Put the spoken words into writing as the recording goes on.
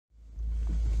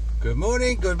Good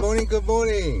morning, good morning, good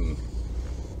morning.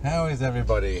 How is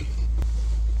everybody?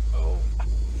 Oh,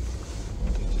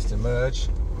 just emerge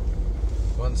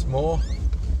once more.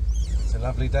 It's a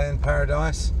lovely day in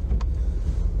paradise.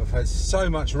 We've had so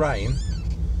much rain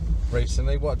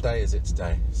recently. What day is it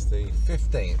today? It's the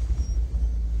 15th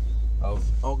of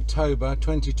October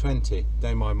 2020,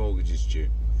 day my mortgage is due.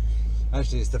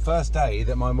 Actually, it's the first day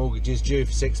that my mortgage is due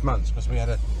for 6 months, because we had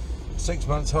a 6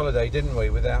 months holiday, didn't we,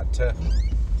 without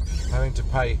having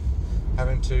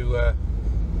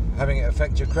it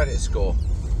affect your credit score,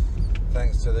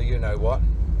 thanks to the you-know-what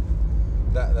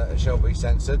that shall be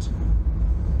censored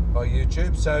by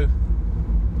YouTube. So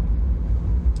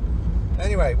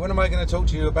anyway, what am I going to talk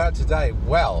to you about today?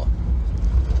 Well,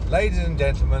 ladies and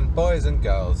gentlemen, boys and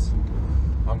girls,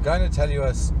 I'm going to tell you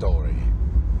a story,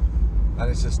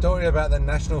 and it's a story about the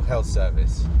National Health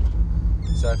Service.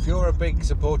 So if you're a big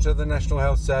supporter of the National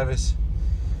Health Service,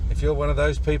 if you're one of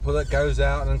those people that goes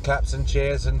out and claps and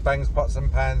cheers and bangs pots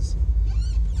and pans,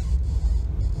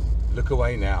 look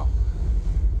away now.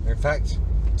 In fact,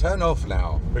 turn off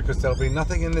now, because there'll be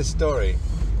nothing in this story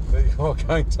that you're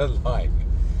going to like.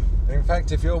 In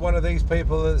fact, if you're one of these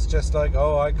people that's just like,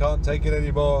 oh, I can't take it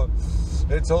anymore,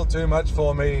 it's all too much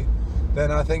for me,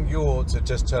 then I think you ought to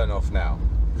just turn off now.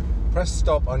 Press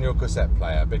stop on your cassette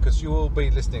player, because you will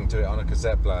be listening to it on a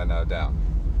cassette player, no doubt.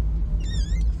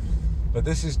 But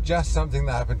this is just something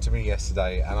that happened to me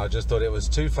yesterday, and I just thought it was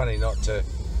too funny not to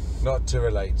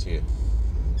relate to you,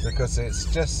 because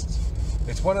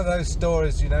it's one of those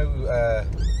stories, you know.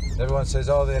 Everyone says,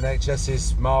 oh, the NHS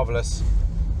is marvellous,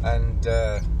 and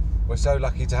we're so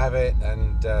lucky to have it,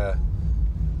 and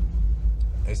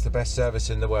it's the best service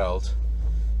in the world.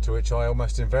 To which I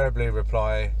almost invariably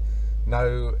reply,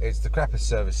 no, it's the crappiest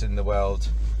service in the world,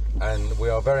 and we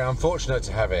are very unfortunate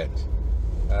to have it.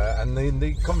 And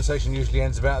the conversation usually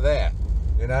ends about there,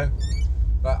 you know.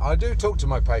 But I do talk to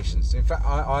my patients. In fact,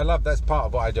 I love, that's part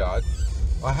of what I do.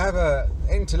 I have a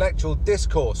intellectual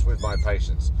discourse with my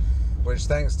patients, which,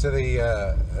 thanks to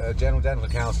the General Dental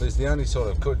Council, is the only sort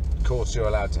of good course you're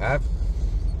allowed to have.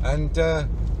 And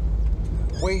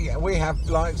we have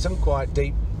like some quite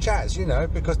deep chats, you know,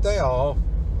 because they are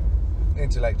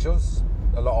intellectuals,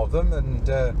 a lot of them,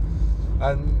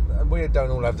 and we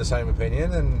don't all have the same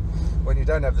opinion, and when you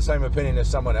don't have the same opinion as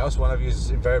someone else, one of you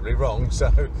is invariably wrong,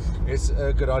 so it's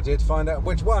a good idea to find out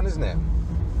which one, isn't it?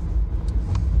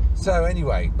 So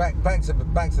anyway, back to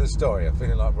the story. I'm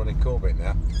feeling like Ronnie Corbett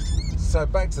now. So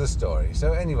back to the story.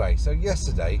 So anyway, so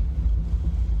yesterday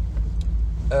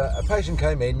a patient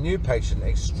came in, new patient,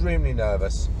 extremely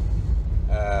nervous,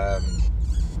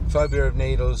 phobia of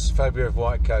needles, phobia of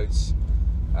white coats,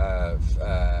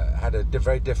 had a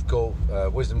very difficult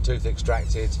wisdom tooth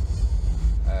extracted,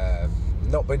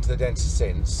 not been to the dentist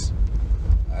since,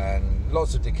 and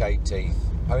lots of decayed teeth.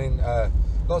 I mean,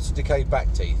 lots of decayed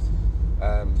back teeth,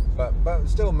 but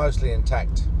still mostly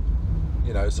intact,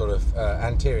 you know, sort of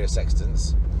anterior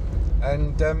sextants,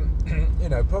 and you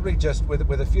know, probably just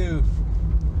with a few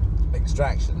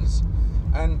extractions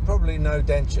and probably no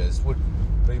dentures would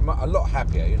be a lot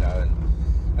happier, you know,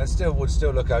 and still would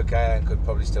look okay, and could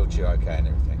probably still chew okay and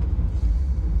everything.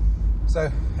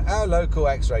 So our local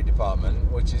X-ray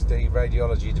department, which is the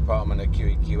radiology department at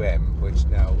QEQM, which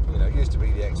now, you know, used to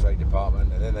be the X-ray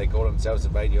department, and then they call themselves the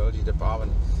radiology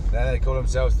department, then they call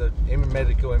themselves the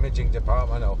medical imaging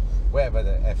department, or whatever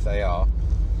the F they are.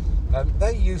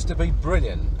 They used to be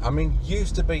brilliant. I mean,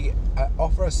 used to be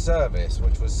offer a service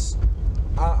which was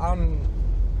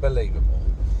unbelievable.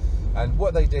 And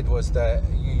what they did was that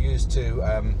you used to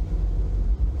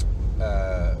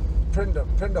print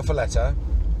off a letter,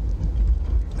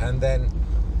 and then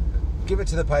give it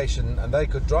to the patient, and they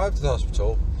could drive to the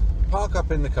hospital, park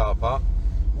up in the car park,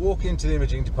 walk into the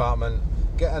imaging department,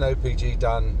 get an OPG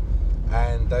done,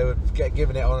 and they would get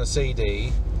given it on a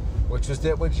CD, which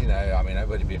you know, I mean, it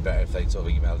would have been better if they'd sort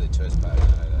of emailed it to us, but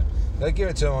they give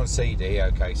it to them on CD.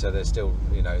 Okay, so they're still,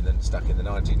 you know, then stuck in the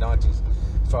 1990s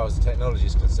as far as the technology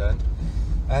is concerned,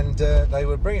 and they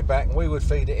would bring it back, and we would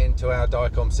feed it into our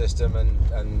DICOM system,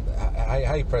 and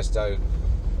hey presto,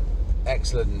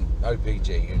 excellent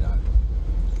OPG, you know.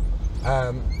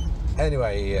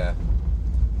 Anyway,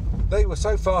 they were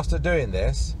so fast at doing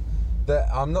this that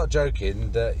I'm not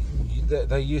joking, that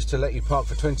they used to let you park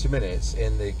for 20 minutes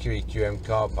in the QEQM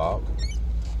car park,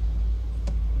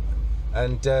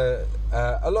 and a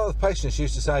lot of the patients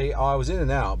used to say I was in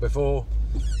and out before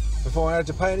I had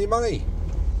to pay any money.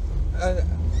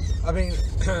 I mean,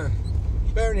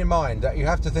 bearing in mind that you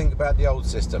have to think about the old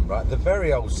system, right? The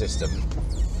very old system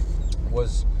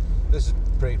was, this is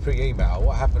pre-email,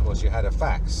 what happened was you had a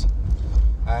fax,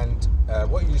 And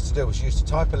what you used to do was you used to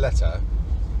type a letter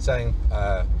saying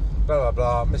blah blah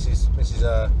blah, Mrs.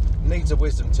 Needs a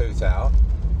wisdom tooth out,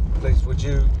 please would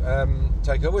you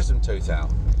take her wisdom tooth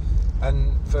out.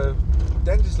 And for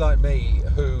dentists like me,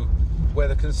 where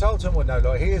the consultant would know,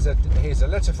 like, here's a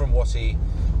letter from Watty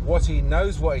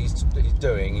knows what he's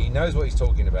doing, he knows what he's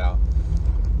talking about,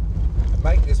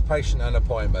 make this patient an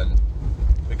appointment,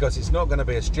 because it's not going to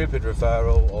be a stupid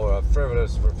referral or a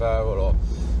frivolous referral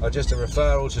or just a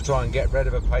referral to try and get rid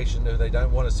of a patient who they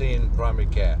don't want to see in primary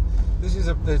care. It's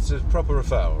a proper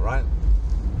referral, right?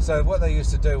 So what they used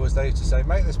to do was they used to say,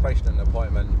 make this patient an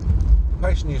appointment. The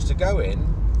patient used to go in,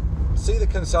 see the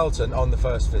consultant on the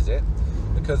first visit.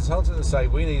 The consultant would say,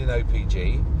 we need an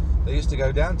OPG. They used to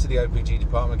go down to the OPG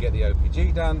department, get the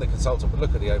OPG done. The consultant would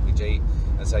look at the OPG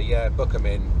and say, yeah, book them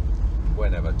in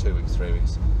whenever, 2 weeks, 3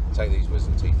 weeks, take these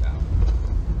wisdom teeth out.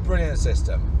 Brilliant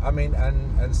system. I mean,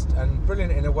 and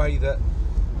brilliant in a way that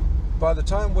by the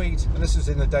time and this was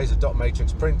in the days of dot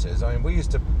matrix printers, I mean, we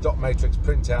used to dot matrix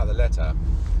print out the letter,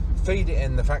 feed it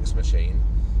in the fax machine,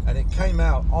 and it came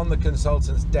out on the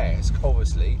consultant's desk,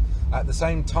 obviously, at the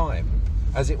same time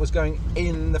as it was going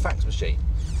in the fax machine.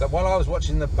 That while I was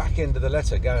watching the back end of the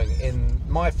letter going in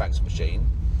my fax machine,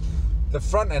 the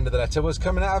front end of the letter was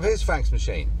coming out of his fax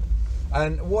machine.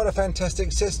 And what a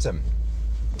fantastic system.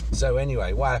 So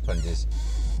anyway, what happens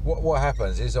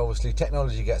is obviously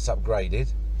technology gets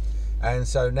upgraded, and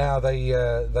so now they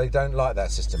don't like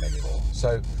that system anymore.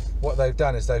 So what they've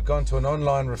done is they've gone to an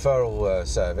online referral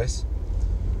service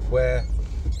where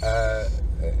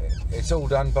it's all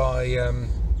done by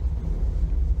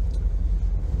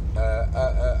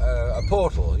a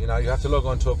portal. You know, you have to log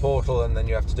on to a portal and then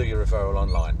you have to do your referral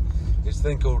online. It's a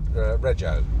thing called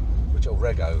Rego, or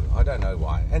Rego, I don't know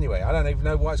why. Anyway, I don't even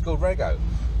know why it's called Rego.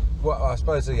 Well, I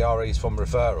suppose the RE is from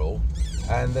referral,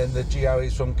 and then the GO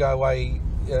is from go away,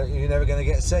 you're never going to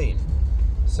get seen.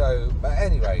 So, but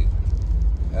anyway,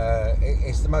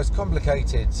 it's the most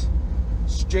complicated,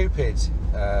 stupid,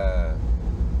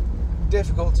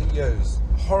 difficult to use,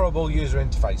 horrible user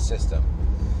interface system.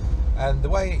 And the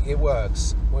way it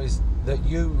works was that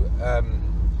you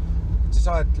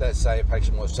decide, let's say a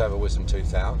patient wants to have a wisdom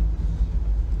tooth out.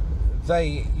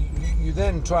 You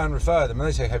then try and refer them, and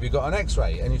they say, have you got an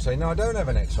x-ray? And you say, no, I don't have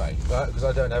an x-ray, because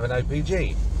I don't have an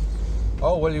OPG.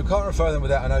 Oh, well, you can't refer them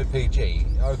without an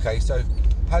OPG. Okay, so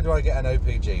how do I get an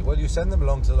OPG? Well, you send them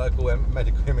along to the local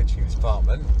medical imaging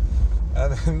department,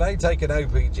 and then they take an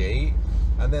OPG,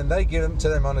 and then they give them to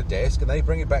them on a disc, and they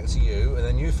bring it back to you, and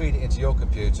then you feed it into your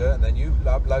computer, and then you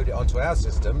upload it onto our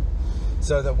system,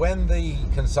 so that when the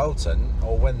consultant,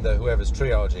 or when whoever's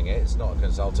triaging it, it's not a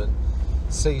consultant,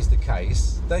 sees the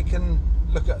case, they can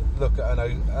look at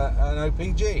an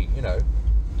OPG, you know.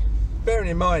 Bearing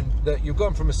in mind that you've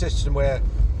gone from a system where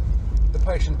the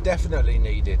patient definitely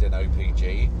needed an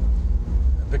OPG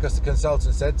because the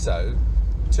consultant said so,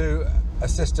 to a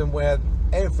system where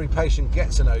every patient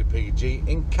gets an OPG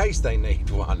in case they need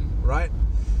one, right?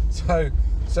 So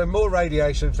more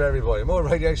radiation for everybody, more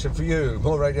radiation for you,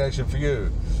 more radiation for you.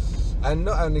 And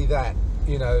not only that,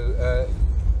 you know,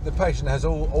 the patient has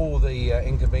all the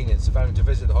inconvenience of having to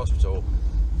visit the hospital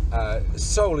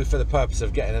solely for the purpose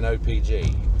of getting an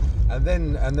OPG, and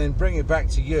then bring it back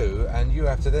to you, and you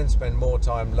have to then spend more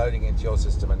time loading into your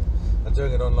system and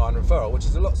doing an online referral, which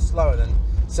is a lot slower than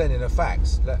sending a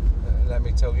fax, let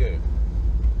me tell you.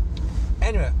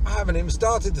 Anyway, I haven't even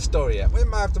started the story yet. We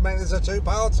might have to make this a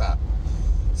two-parter.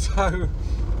 So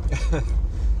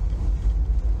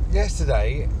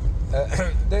yesterday,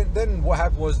 then what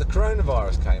happened was the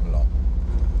coronavirus came along.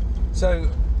 So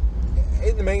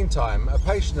in the meantime, a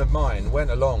patient of mine went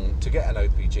along to get an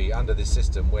OPG under this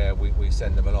system where we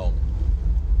send them along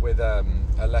with a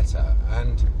letter.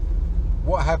 And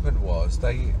what happened was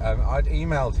I'd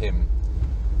emailed him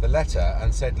the letter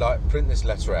and said, like, print this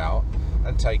letter out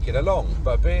and take it along.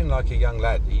 But being like a young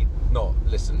lad, he'd not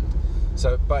listened.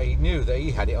 But he knew that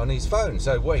he had it on his phone.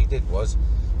 So what he did was,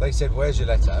 they said, where's your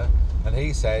letter? And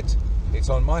he said, it's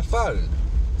on my phone.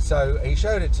 So he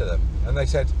showed it to them, and they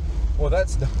said, well,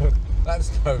 that's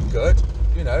no good.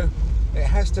 You know, it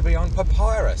has to be on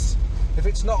papyrus. If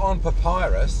it's not on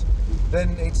papyrus,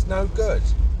 then it's no good.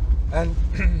 And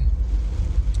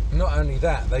not only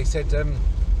that, they said,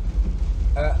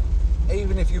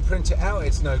 even if you print it out,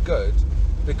 it's no good,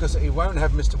 because it won't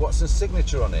have Mr. Watson's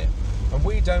signature on it, and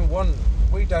we don't want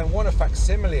a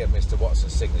facsimile of Mr.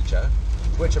 Watson's signature,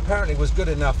 which apparently was good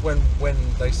enough when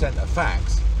they sent a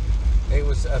fax. It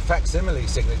was a facsimile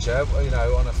signature, you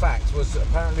know, on a fax was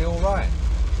apparently all right.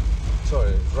 Sorry,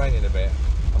 it's raining a bit.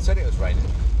 I said it was raining.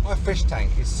 My fish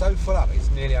tank is so full up,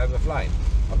 it's nearly overflowing.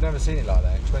 I've never seen it like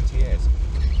that in 20 years.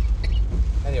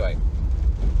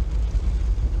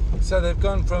 So they've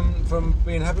gone from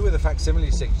being happy with the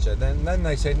facsimile signature, then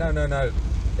they say no,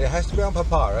 it has to be on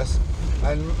papyrus,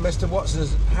 and Mr. Watson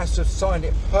has to have signed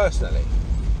it personally.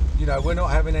 You know, we're not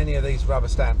having any of these rubber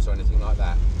stamps or anything like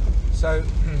that. So,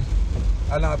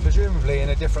 and presumably in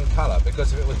a different colour,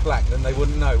 because if it was black, then they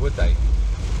wouldn't know, would they?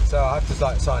 So I have to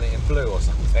like sign it in blue or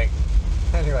something.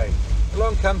 Anyway,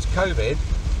 along comes COVID,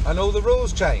 and all the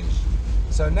rules change.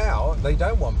 So now they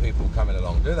don't want people coming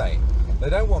along, do they? They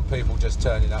don't want people just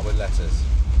turning up with letters.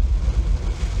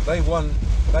 They want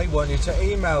you to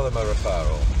email them a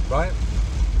referral, right?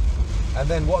 And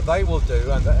then what they will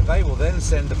do, and they will then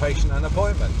send the patient an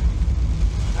appointment.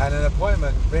 And an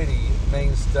appointment really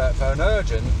means that for an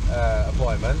urgent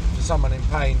appointment for someone in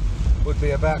pain would be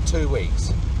about 2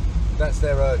 weeks. That's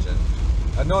their urgent.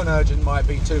 A non-urgent might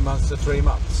be 2 months to 3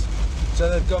 months. So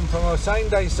they've gone from a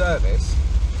same-day service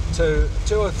to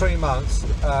 2 or 3 months,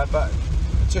 but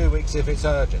 2 weeks if it's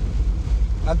urgent.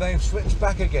 And they've switched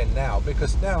back again now,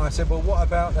 because now I said, well, what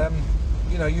about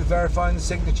you know, you verifying the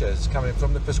signatures coming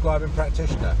from the prescribing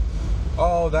practitioner?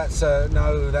 Oh, that's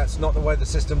no, that's not the way the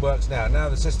system works now. Now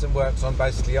the system works on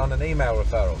basically on an email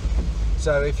referral.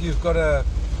 So if you've got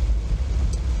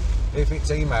if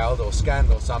it's emailed or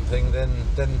scanned or something, then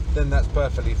that's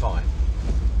perfectly fine.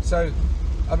 So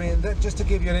I mean, just to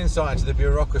give you an insight into the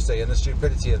bureaucracy and the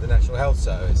stupidity of the National Health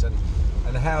Service, and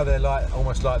how they're like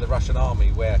almost like the Russian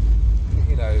army, where,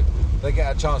 you know, they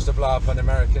get a chance to blow up an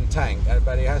American tank,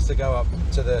 but he has to go up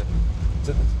to the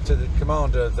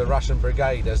commander of the Russian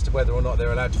brigade as to whether or not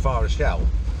they're allowed to fire a shell.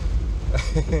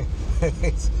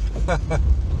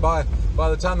 by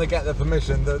the time they get the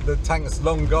permission, the tank's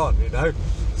long gone, you know.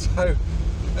 So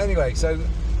anyway, so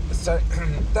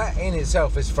that in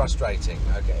itself is frustrating.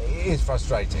 Okay, it is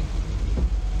frustrating.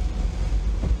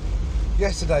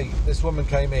 Yesterday, this woman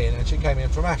came in, and she came in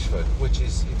from Ashford, which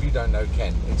is, if you don't know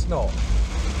Kent, it's not.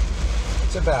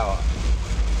 It's about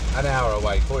an hour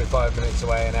away, 45 minutes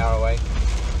away, an hour away.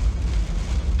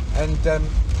 And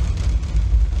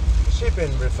she'd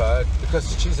been referred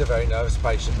because she's a very nervous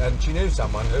patient, and she knew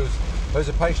someone who's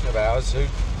a patient of ours who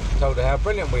told her how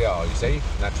brilliant we are, you see,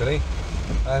 naturally.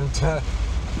 And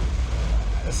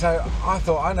so I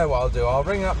thought, I know what I'll do. I'll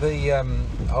ring up the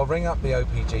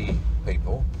OPG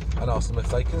people and ask them if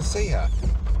they can see her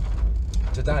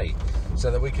today,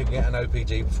 so that we can get an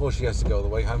OPG before she has to go all the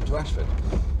way home to Ashford.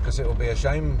 Because it will be a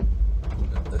shame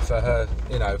for her,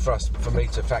 you know, for me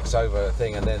to fax over a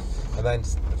thing and then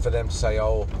for them to say,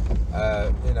 oh,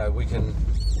 you know, we can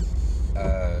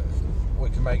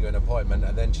make you an appointment,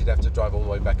 and then she'd have to drive all the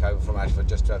way back over from Ashford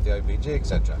just to have the OPG,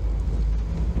 etc.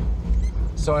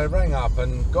 So I rang up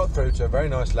and got through to a very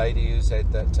nice lady who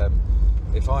said that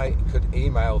if I could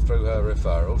email through her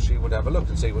referral, she would have a look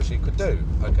and see what she could do.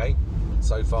 Okay,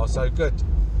 so far so good.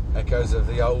 Echoes of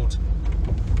the old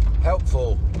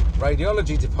helpful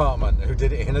radiology department who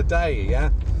did it in a day, yeah?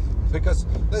 Because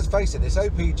let's face it, this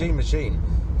OPG machine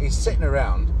is sitting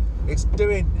around, it's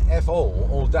doing F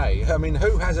all day. I mean,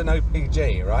 who has an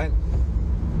OPG, right?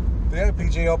 The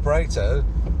OPG operator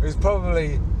is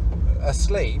probably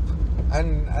asleep,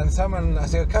 and someone, I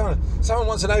said, come on, someone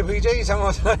wants an OPG, someone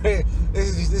wants an OPG.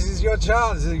 This is your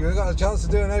chance, you've got a chance to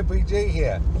do an OPG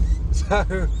here.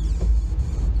 So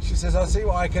she says, I'll see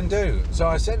what I can do. So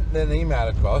I sent an email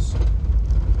across.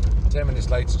 10 minutes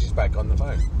later, she's back on the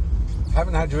phone.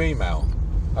 Haven't had your email.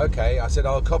 Okay, I said,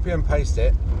 I'll copy and paste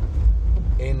it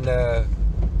in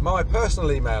my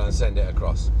personal email and send it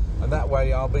across. And that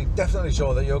way I'll be definitely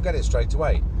sure that you'll get it straight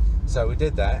away. So we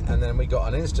did that, and then we got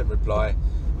an instant reply.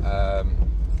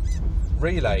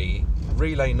 Relay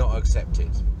not accepted.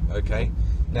 Okay,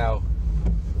 now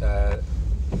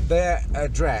their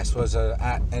address was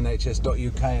at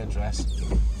nhs.uk address.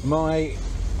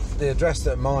 The address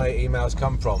that my emails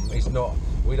come from is not,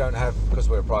 we don't have, because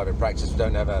we're a private practice, we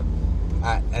don't have a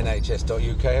at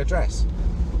nhs.uk address.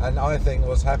 And I think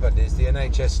what's happened is the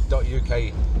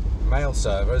nhs.uk mail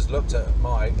servers looked at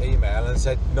my email and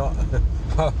said, not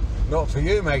for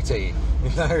you, matey. You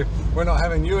know, we're not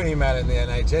having you emailing the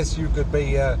NHS. You could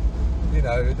be, you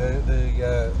know,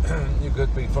 you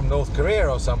could be from North Korea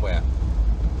or somewhere.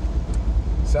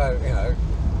 So, you know,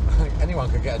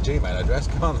 anyone can get a Gmail address,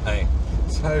 can't they?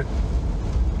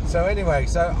 So anyway,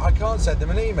 so I can't send them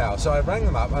an email. So I rang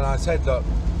them up and I said, look,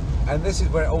 and this is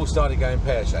where it all started going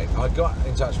pear-shaped. I got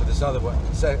in touch with this other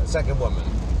second woman,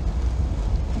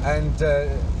 and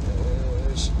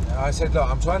I said, look,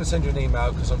 I'm trying to send you an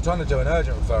email because I'm trying to do an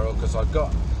urgent referral because I've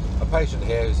got a patient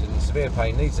here who's in severe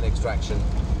pain, needs an extraction,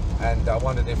 and I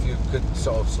wondered if you could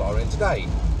sort of slot her in today.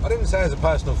 I didn't say as a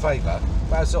personal favour,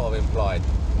 but I sort of implied,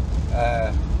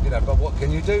 you know, but what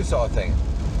can you do, sort of thing.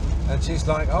 And she's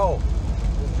like, oh,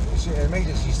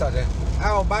 immediately she started,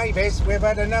 "Oh, Mavis, we've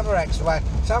had another X-ray.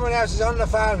 Someone else is on the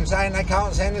phone saying they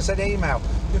can't send us an email.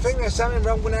 You think there's something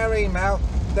wrong with our email?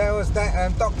 There was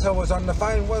that doctor was on the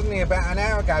phone, wasn't he, about an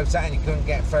hour ago, saying he couldn't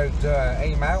get through to her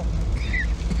email."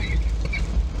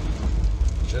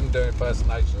 Shouldn't do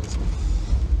impersonations.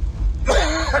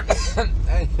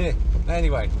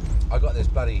 Anyway, I got this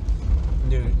bloody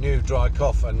new dry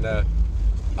cough, and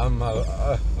I'm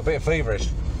a bit feverish,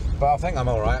 but I think I'm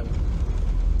all right.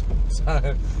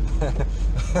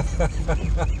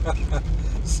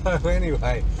 So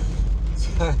anyway,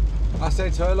 I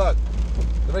said to her, "Look,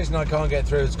 the reason I can't get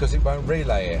through is because it won't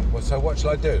relay it. Well, so what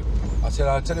shall I do?" I said,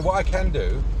 "I'll tell you what I can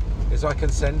do is I can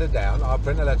send her down. I'll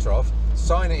print a letter off,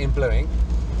 sign it in blue ink,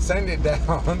 send it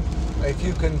down. If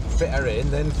you can fit her in,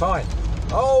 then fine."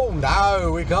 "Oh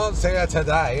no, we can't see her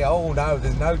today. Oh no,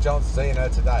 there's no chance of seeing her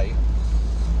today."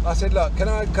 I said, "Look, can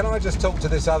I just talk to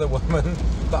this other woman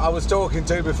that I was talking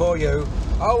to before you?"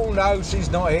 "Oh no, she's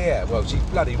not here." Well, she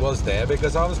bloody was there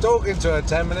because I was talking to her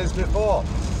 10 minutes before.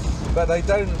 But they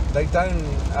don't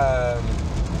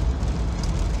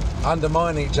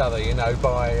undermine each other, you know,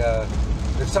 by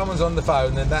if someone's on the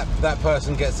phone, then that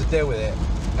person gets to deal with it.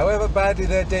 However badly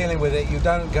they're dealing with it, you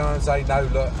don't go and say, "No,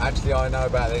 look, actually I know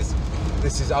about this.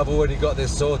 I've already got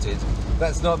this sorted."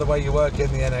 That's not the way you work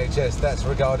in the NHS. That's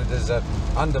regarded as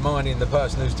undermining the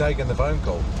person who's taken the phone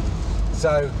call.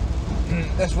 So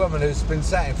this woman who's been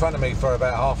sat in front of me for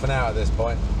about half an hour at this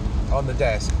point on the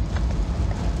desk,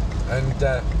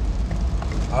 and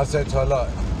I said to her, "Look,"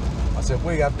 I said,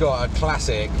 "we have got a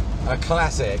classic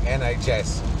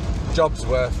NHS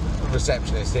Jobsworth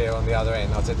receptionist here on the other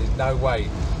end." I said, "There's no way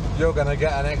you're going to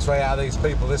get an X-ray out of these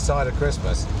people this side of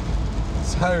Christmas."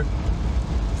 So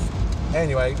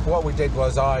anyway, what we did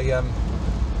was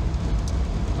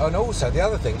and also the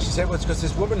other thing she said was, because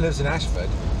this woman lives in Ashford,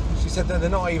 she said that they're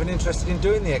not even interested in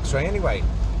doing the X-ray anyway,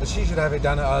 that she should have it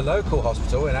done at her local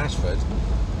hospital in Ashford,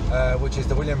 which is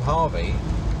the William Harvey,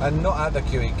 and not at the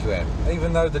QEQM,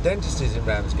 even though the dentist is in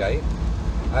Ramsgate.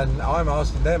 And I'm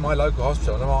asking them, my local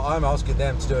hospital, and I'm asking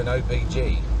them to do an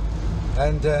OPG,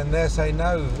 and they're saying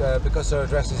no, because her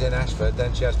address is in Ashford,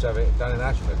 then she has to have it done in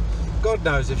Ashford. God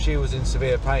knows if she was in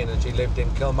severe pain and she lived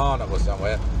in Kilmarnock or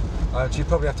somewhere, she'd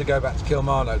probably have to go back to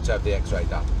Kilmarnock to have the X-ray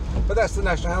done. But that's the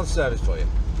National Health Service for you.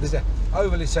 This is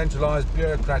overly centralised,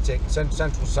 bureaucratic,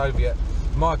 Central Soviet,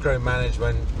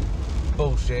 micromanagement,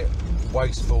 bullshit,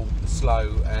 wasteful,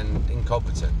 slow and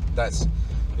incompetent. That's,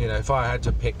 you know, if I had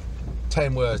to pick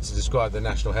 10 words to describe the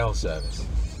National Health Service.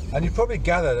 And you've probably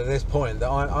gathered at this point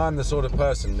that I'm the sort of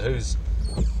person who's,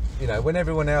 you know, when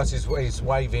everyone else is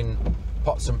waving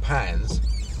pots and pans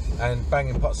and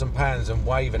banging pots and pans and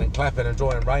waving and clapping and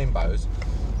drawing rainbows,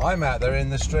 I'm out there in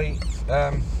the street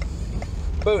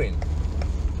booing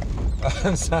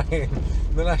and saying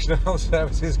the National Health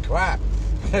Service is crap,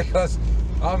 because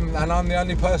I'm the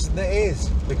only person that is,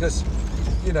 because,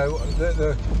 you know,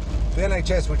 the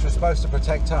NHS, which was supposed to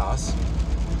protect us,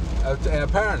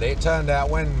 apparently it turned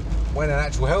out when an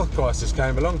actual health crisis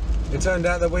came along, it turned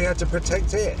out that we had to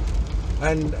protect it.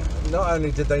 And not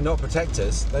only did they not protect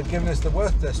us, they've given us the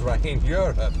worst death rate in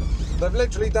Europe. They've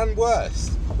literally done worse.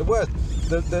 The worst.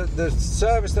 The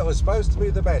service that was supposed to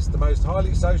be the best, the most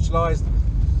highly socialised,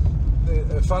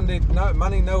 funded, no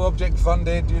money, no object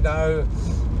funded, you know,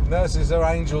 nurses are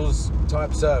angels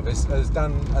type service has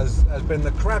been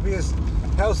the crappiest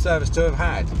health service to have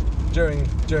had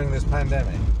during this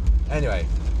pandemic. Anyway,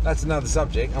 that's another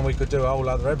subject, and we could do a whole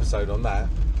other episode on that.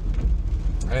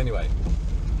 Anyway,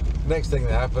 next thing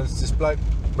that happens, this bloke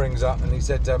brings up and he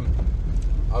said,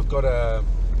 "I've got a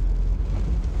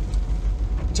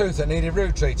tooth that needed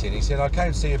root treating." He said, "I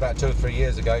came to see you about 2 or 3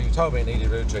 years ago. You told me it needed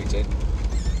root treating,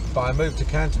 but I moved to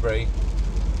Canterbury,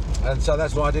 and so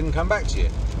that's why I didn't come back to you.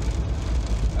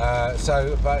 But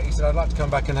he said, I'd like to come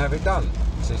back and have it done."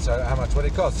 I said, "So how much would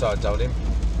it cost?" So I told him,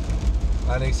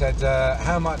 and he said,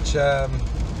 "How much?" He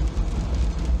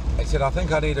said, "I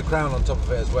think I need a crown on top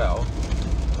of it as well."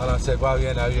 And I said, "Well,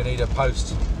 you know, you need a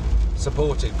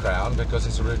post-supported crown because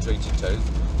it's a root treated tooth."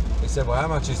 He said, "Well, how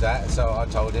much is that?" So I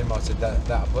told him, I said,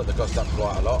 that'll put the cost up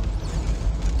quite a lot.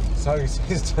 So he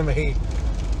says to me,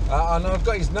 and I've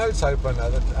got his notes open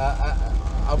at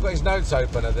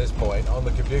this point on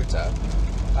the computer,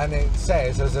 and it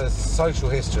says, as a social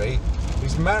history,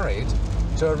 he's married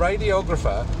to a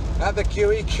radiographer at the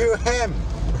QEQM.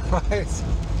 Right?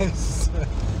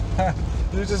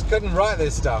 You just couldn't write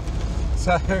this stuff.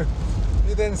 So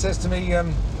he then says to me,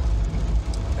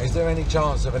 "Is there any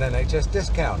chance of an NHS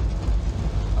discount?"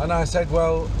 And I said,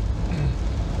 well,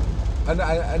 and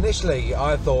initially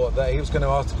I thought that he was going to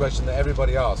ask the question that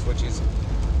everybody asks, which is,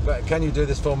 but can you do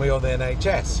this for me on the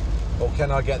NHS, or can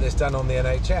I get this done on the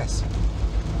NHS?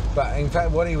 But in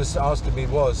fact, what he was asking me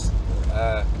was,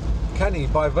 can he,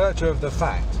 by virtue of the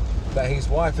fact that his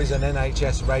wife is an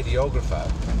NHS radiographer,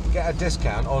 get a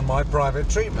discount on my private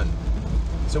treatment?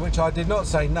 To which I did not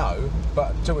say no,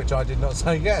 but to which I did not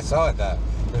say yes either,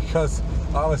 because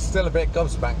I was still a bit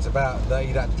gobsmacked about that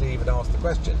he'd actually even asked the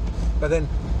question. But then,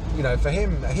 you know, for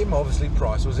him obviously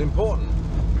price was important,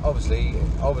 obviously,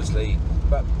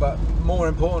 but more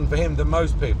important for him than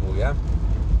most people, yeah.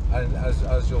 And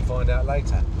as you'll find out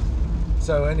later.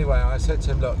 So anyway, I said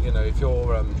to him, look, you know, if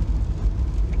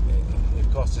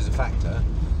cost is a factor,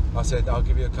 I said I'll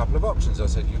give you a couple of options. I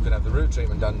said you can have the root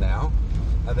treatment done now,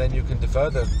 and then you can defer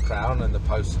the crown and the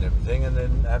post and everything, and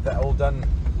then have that all done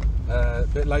a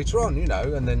bit later on, you know,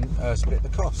 and then split the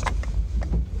cost.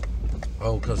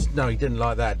 Oh, because no, he didn't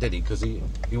like that, did he? Because he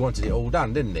wanted it all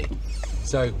done, didn't he?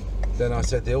 So then I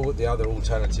said the other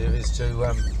alternative is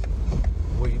to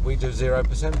we do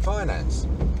 0% finance,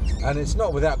 and it's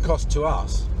not without cost to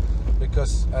us,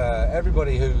 because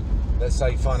everybody who, let's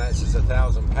say, finances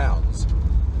 £1,000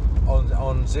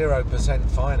 on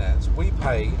 0% finance, we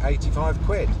pay 85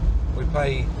 quid. We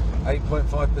pay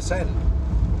 8.5%.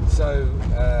 So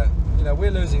you know,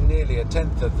 we're losing nearly a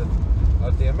tenth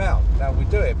of the amount. Now we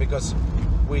do it because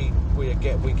we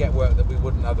get work that we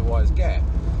wouldn't otherwise get.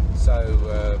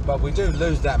 So but we do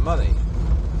lose that money.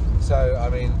 So I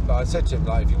mean, I said to him,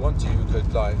 like, if you want to, you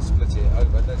could like split it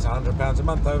over. That's £100 a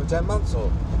month over 10 months or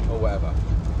whatever.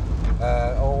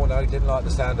 Oh no, he didn't like the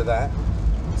sound of that.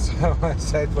 So I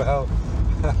said, well,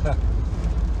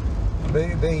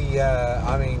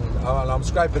 I mean, I'm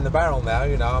scraping the barrel now.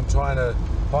 You know, I'm trying to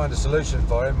find a solution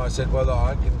for him. I said, well,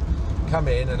 I can come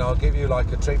in and I'll give you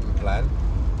like a treatment plan.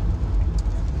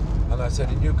 And I said,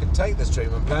 and you can take this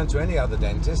treatment plan to any other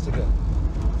dentist.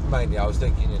 Mainly, I was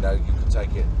thinking, you know, you can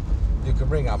take it. You can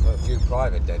ring up a few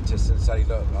private dentists and say,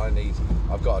 look,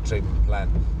 I've got a treatment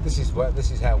plan. This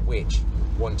is how Which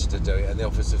wanted to do it, and the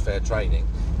Office of Fair Trading.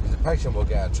 The patient will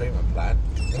get a treatment plan,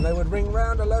 and they would ring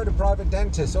round a load of private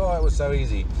dentists. Oh, it was so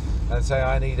easy, and say,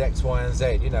 I need X, Y, and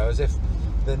Z. You know, as if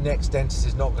the next dentist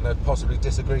is not going to possibly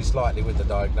disagree slightly with the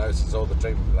diagnosis or the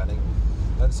treatment planning,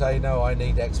 and say, no, I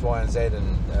need X, Y, and Z,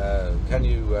 and can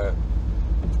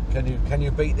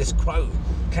you beat this quote?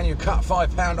 Can you cut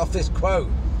 £5 off this quote?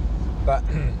 But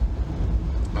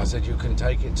I said you can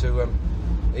take it to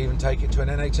even take it to an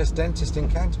NHS dentist in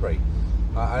Canterbury,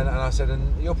 and I said,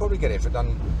 and you'll probably get it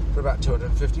done for about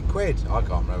 250 quid. I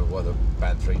can't remember what the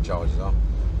band 3 charges are.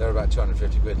 They were about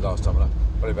 250 quid last time.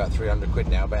 Probably about 300 quid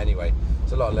now. But anyway,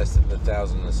 it's a lot less than the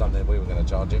 1,000 or something we were going to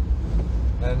charge him.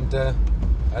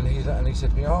 And he said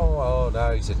to me, oh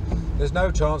no, he said, there's no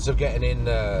chance of getting in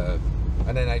an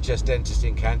NHS dentist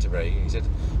in Canterbury. He said,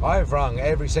 I've rung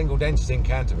every single dentist in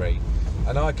Canterbury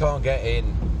and I can't get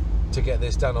in to get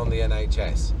this done on the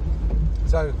NHS.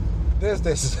 So there's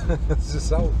this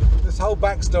whole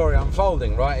backstory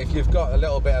unfolding, right? If you've got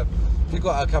if you've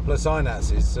got a couple of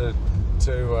synapses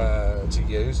to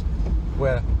use,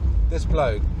 where this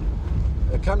bloke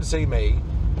come to see me,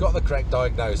 got the correct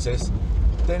diagnosis,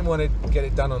 didn't want to get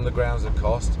it done on the grounds of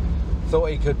cost, thought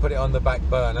he could put it on the back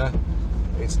burner.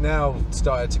 It's now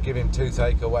started to give him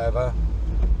toothache or whatever.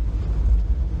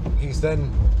 He's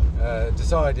then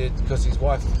decided, because his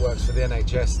wife works for the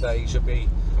NHS, that he should be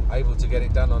able to get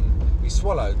it done on. He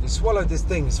swallowed this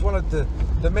thing. He swallowed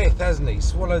the myth, hasn't he? He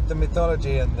swallowed the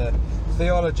mythology and the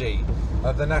theology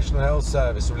of the National Health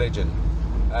Service religion,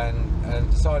 and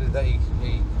decided that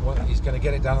he's going to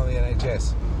get it done on the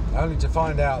NHS, only to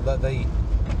find out that the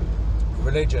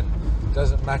religion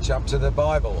doesn't match up to the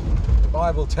Bible. The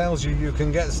Bible tells you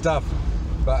can get stuff,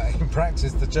 but in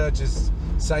practice the churches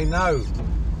say no.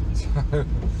 So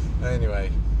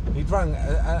anyway, he'd rung,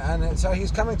 and so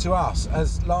he's coming to us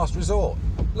as last resort.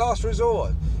 Last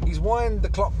resort. He's wind the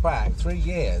clock back 3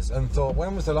 years and thought,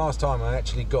 when was the last time I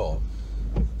actually got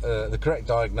the correct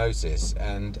diagnosis,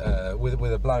 and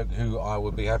with a bloke who I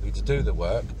would be happy to do the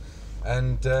work,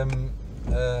 and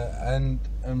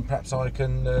perhaps I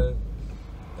can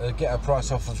get a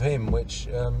price off of him, which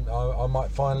I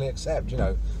might finally accept, you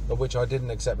know, but which I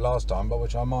didn't accept last time, but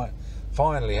which I might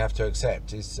finally have to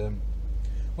accept. And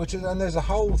there's a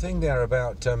whole thing there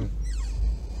about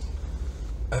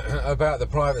the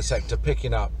private sector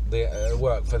picking up the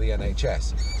work for the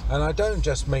NHS, and I don't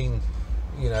just mean,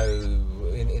 you know,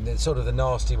 in the sort of the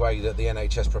nasty way that the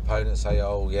NHS proponents say,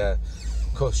 oh yeah,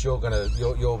 of course you're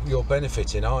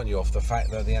benefiting, aren't you, off the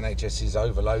fact that the NHS is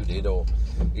overloaded or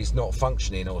is not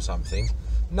functioning or something.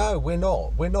 No, we're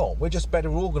not. We're not. We're just better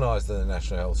organised than the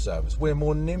National Health Service. We're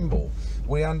more nimble.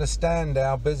 We understand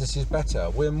our businesses better.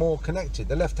 We're more connected.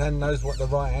 The left hand knows what the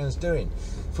right hand's doing.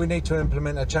 If we need to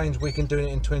implement a change, we can do it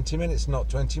in 20 minutes, not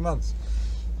 20 months.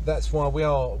 That's why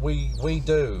we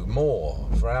do more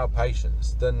for our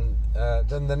patients than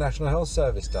the National Health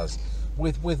Service does,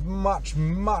 with much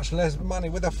less money,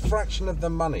 with a fraction of the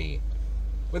money.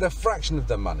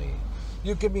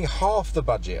 You give me half the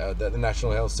budget that the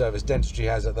National Health Service dentistry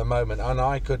has at the moment, and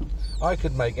I could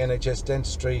make NHS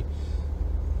dentistry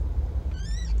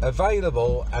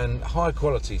available and high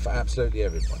quality for absolutely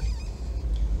everybody.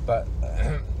 But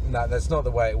no, that's not the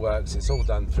way it works. It's all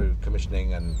done through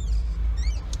commissioning and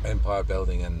empire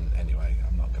building, and anyway,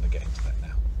 I'm not going to get into that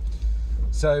now.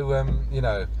 So you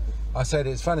know, I said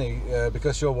it's funny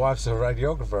because your wife's a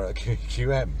radiographer at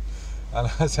QEQM,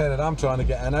 and I said, and I'm trying to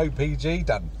get an OPG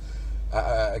done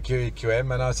at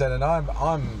QEQM, and I said, and I've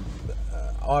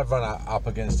run up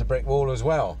against a brick wall as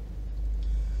well.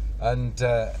 And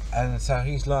so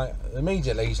he's like,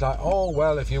 immediately he's like, oh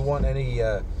well, if you want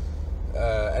anybody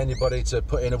to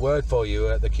put in a word for you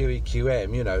at the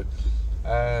QEQM, you know,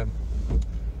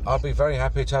 I'll be very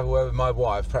happy to have a word with my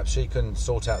wife. Perhaps she can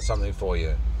sort out something for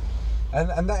you.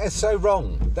 And that is so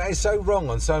wrong. That is so wrong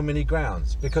on so many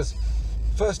grounds. Because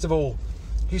first of all,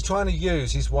 he's trying to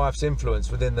use his wife's influence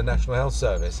within the National Health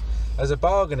Service as a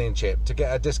bargaining chip to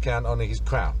get a discount on his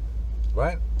crown,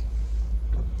 right?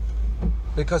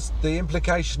 Because the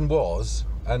implication was,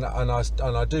 and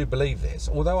I do believe this,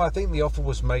 although I think the offer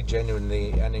was made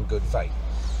genuinely and in good faith,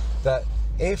 that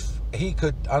if he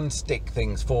could unstick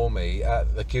things for me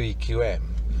at the QEQM,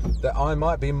 that I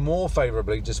might be more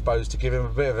favourably disposed to give him a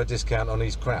bit of a discount on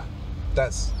his crown.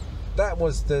 That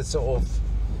was the sort of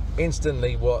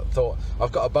instantly what thought,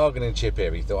 I've got a bargaining chip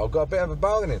here, he thought, I've got a bit of a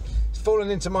bargaining. It's fallen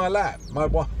into my lap.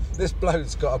 This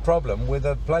bloke's got a problem with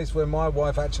a place where my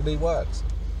wife actually works.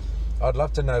 I'd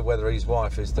love to know whether his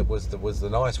wife was the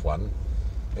nice one,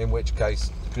 in which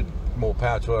case, more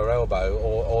power to her elbow,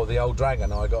 or the old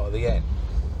dragon I got at the end.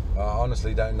 I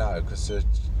honestly don't know, because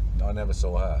I never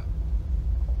saw her.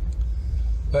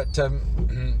 But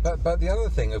the other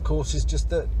thing, of course, is just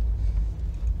that,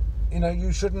 you know,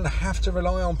 you shouldn't have to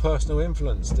rely on personal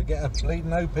influence to get a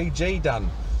bleeding OPG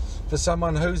done for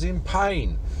someone who's in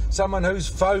pain, someone who's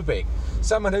phobic,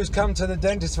 someone who's come to the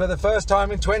dentist for the first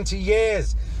time in 20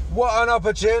 years. What an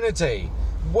opportunity!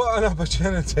 What an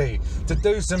opportunity to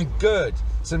do some good,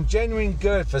 some genuine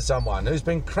good for someone who's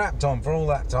been crapped on for all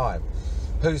that time,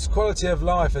 whose quality of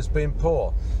life has been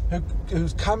poor,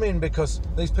 who's come in because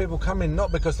these people come in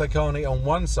not because they can't eat on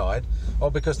one side or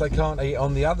because they can't eat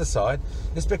on the other side.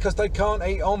 It's because they can't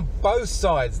eat on both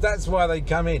sides. That's why they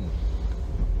come in.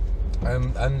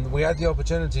 And we had the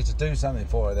opportunity to do something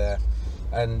for her there,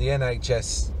 and the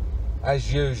NHS,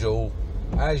 as usual,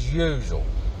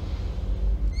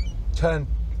 turned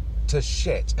to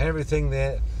shit. Everything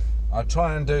that I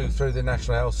try and do through the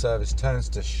National Health Service turns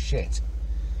to shit,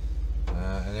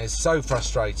 and it's so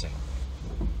frustrating.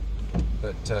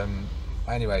 But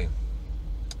anyway,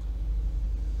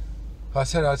 I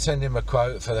said I'd send him a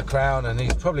quote for the crown, and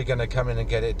he's probably going to come in and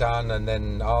get it done, and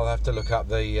then I'll have to look up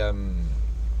the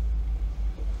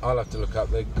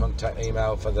contact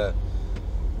email for the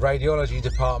radiology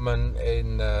department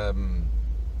in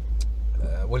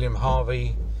William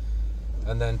Harvey,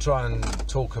 and then try and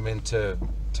talk him into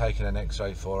taking an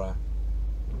x-ray for her.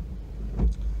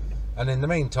 And in the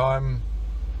meantime,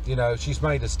 you know, she's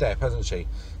made a step, hasn't she?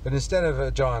 But instead of a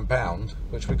giant pound,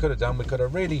 which we could have done, we could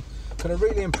have really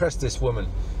impressed this woman,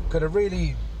 could have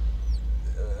really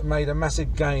made a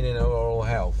massive gain in her oral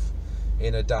health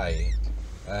in a day,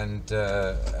 and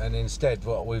instead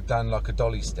what we've done, like a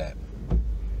dolly step,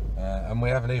 and we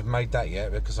haven't even made that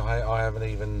yet, because I haven't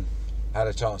even had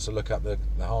a chance to look up the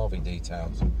Harvey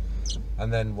details.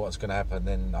 And then what's going to happen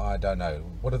then, I don't know.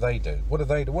 What do they do? What are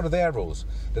their rules?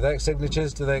 Do they accept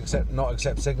signatures? Do they not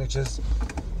accept signatures?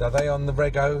 Are they on the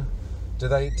rego?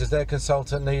 Does their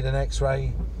consultant need an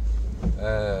x-ray?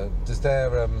 Do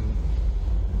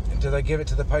they give it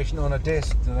to the patient on a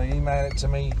disc? Do they email it to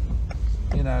me?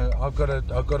 You know, I've got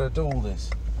to do all this.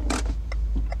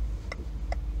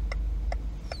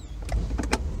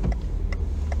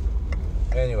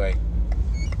 Anyway,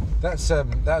 that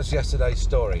was yesterday's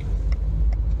story.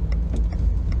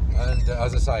 And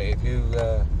as I say, if you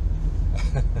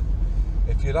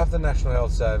if you love the National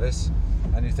Health Service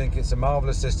and you think it's a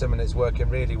marvellous system and it's working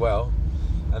really well,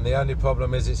 and the only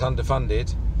problem is it's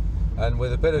underfunded, and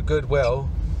with a bit of goodwill,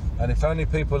 and if only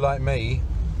people like me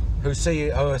who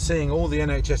are seeing all the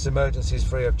NHS emergencies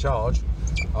free of charge,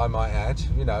 I might add,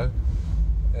 you know,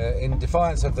 in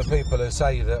defiance of the people who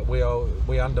say that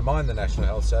we undermine the National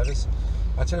Health Service,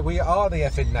 I tell you, we are the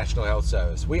effing National Health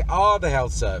Service. We are the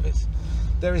health service.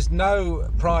 There is no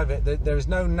private, there is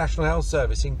no National Health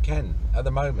Service in Kent at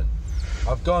the moment.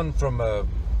 I've gone from the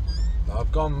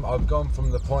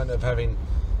point of having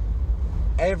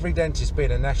every dentist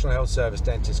being a National Health Service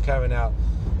dentist, carrying out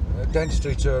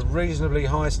dentistry to a reasonably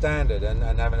high standard and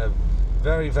having a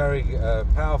very, very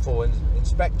powerful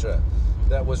inspectorate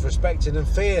that was respected and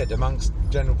feared amongst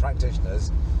general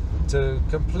practitioners, to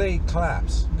complete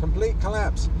collapse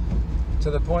to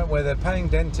the point where they're paying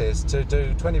dentists to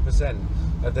do 20%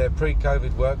 of their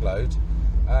pre-COVID workload,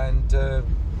 and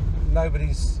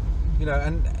nobody's,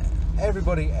 and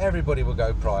everybody will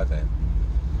go private,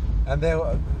 and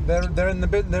they're in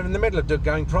the middle of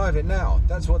going private now.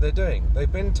 That's what they're doing.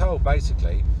 They've been told,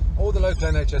 basically, all the local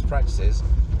NHS practices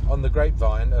on the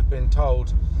grapevine have been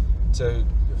told to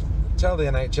tell the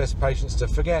NHS patients to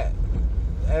forget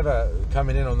ever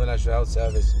coming in on the National Health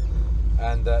Service,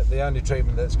 and the only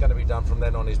treatment that's going to be done from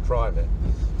then on is private.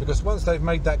 Because once they've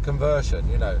made that conversion,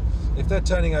 if they're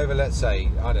turning over, let's say,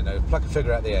 I don't know, pluck a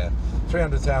figure out the air,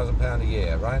 £300,000 a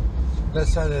year, right?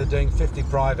 Let's say they're doing 50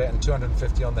 private and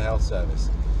 250 on the health service,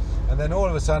 and then all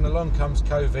of a sudden along comes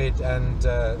COVID and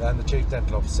the chief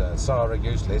dental officer, Sarah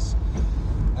Useless,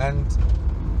 and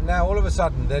now all of a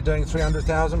sudden they're doing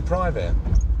 300,000 private.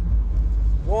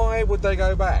 Why would they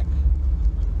go back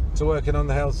to working on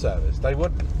the health service? They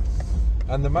wouldn't.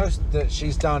 And the most that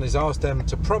she's done is ask them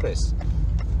to promise,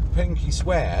 pinky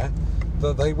swear,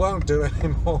 that they won't do any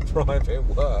more private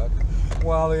work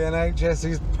while the NHS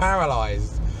is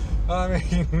paralysed. I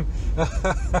mean,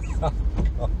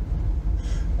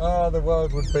 oh, the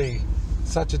world would be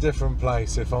such a different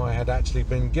place if I had actually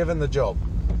been given the job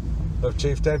of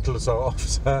Chief Dental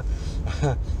Officer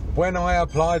when I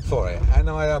applied for it. And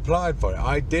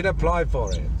I did apply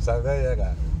for it. So there you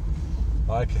go.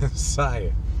 I can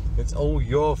say it's all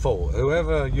your fault,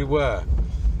 whoever you were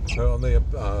on the,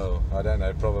 I don't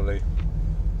know, probably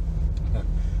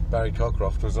Barry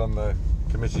Cockcroft was on the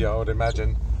committee, I would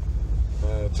imagine,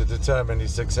 to determine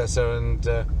his successor, and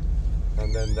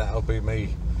then that'll be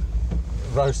me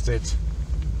roasted,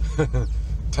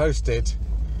 toasted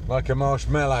like a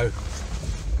marshmallow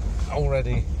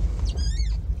already.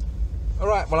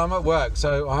 Alright, well, I'm at work,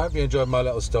 so I hope you enjoyed my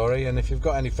little story, and if you've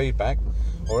got any feedback,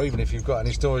 or even if you've got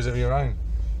any stories of your own,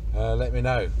 let me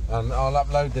know, and I'll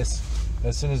upload this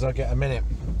as soon as I get a minute.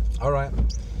 Alright,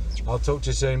 I'll talk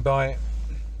to you soon. Bye.